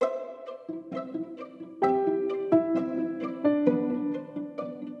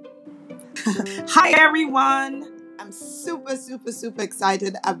Hi, everyone. I'm super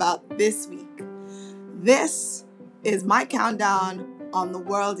excited about this week. This is my countdown on the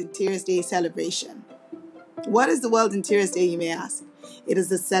World Interiors Day celebration. What is the World Interiors Day, you may ask? It is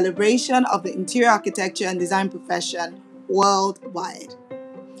the celebration of the interior architecture and design profession worldwide.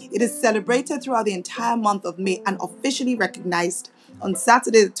 It is celebrated throughout the entire month of May and officially recognized on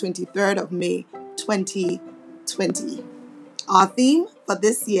Saturday, the 23rd of May, 2020. Our theme for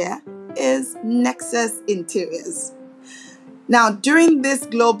this year is Nexus Interiors. Now, during this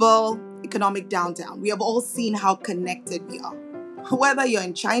global economic downturn, we have all seen how connected we are. Whether you're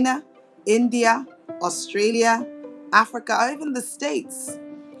in China, India, Australia, Africa, or even the States,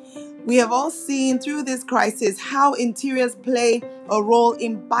 we have all seen through this crisis how interiors play a role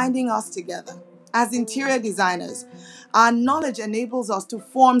in binding us together. As interior designers, our knowledge enables us to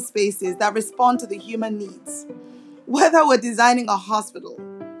form spaces that respond to the human needs. Whether we're designing a hospital,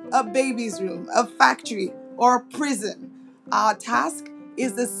 a baby's room, a factory, or a prison, our task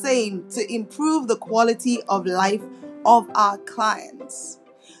is the same: to improve the quality of life of our clients.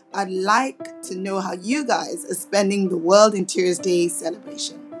 I'd like to know how you guys are spending the World Interiors Day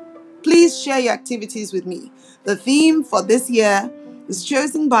celebration. Please share your activities with me. The theme for this year is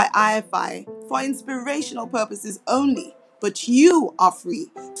chosen by IFI for inspirational purposes only, but you are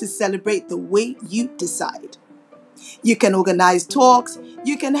free to celebrate the way you decide. You can organize talks,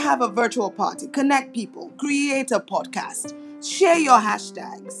 you can have a virtual party, connect people, create a podcast, share your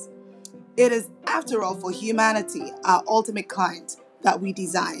hashtags. It is, after all, for humanity, our ultimate client, that we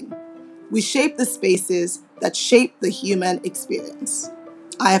design. We shape the spaces that shape the human experience.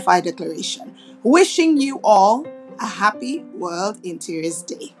 IFI Declaration. Wishing you all a happy World Interiors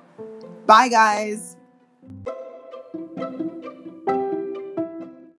Day. Bye, guys.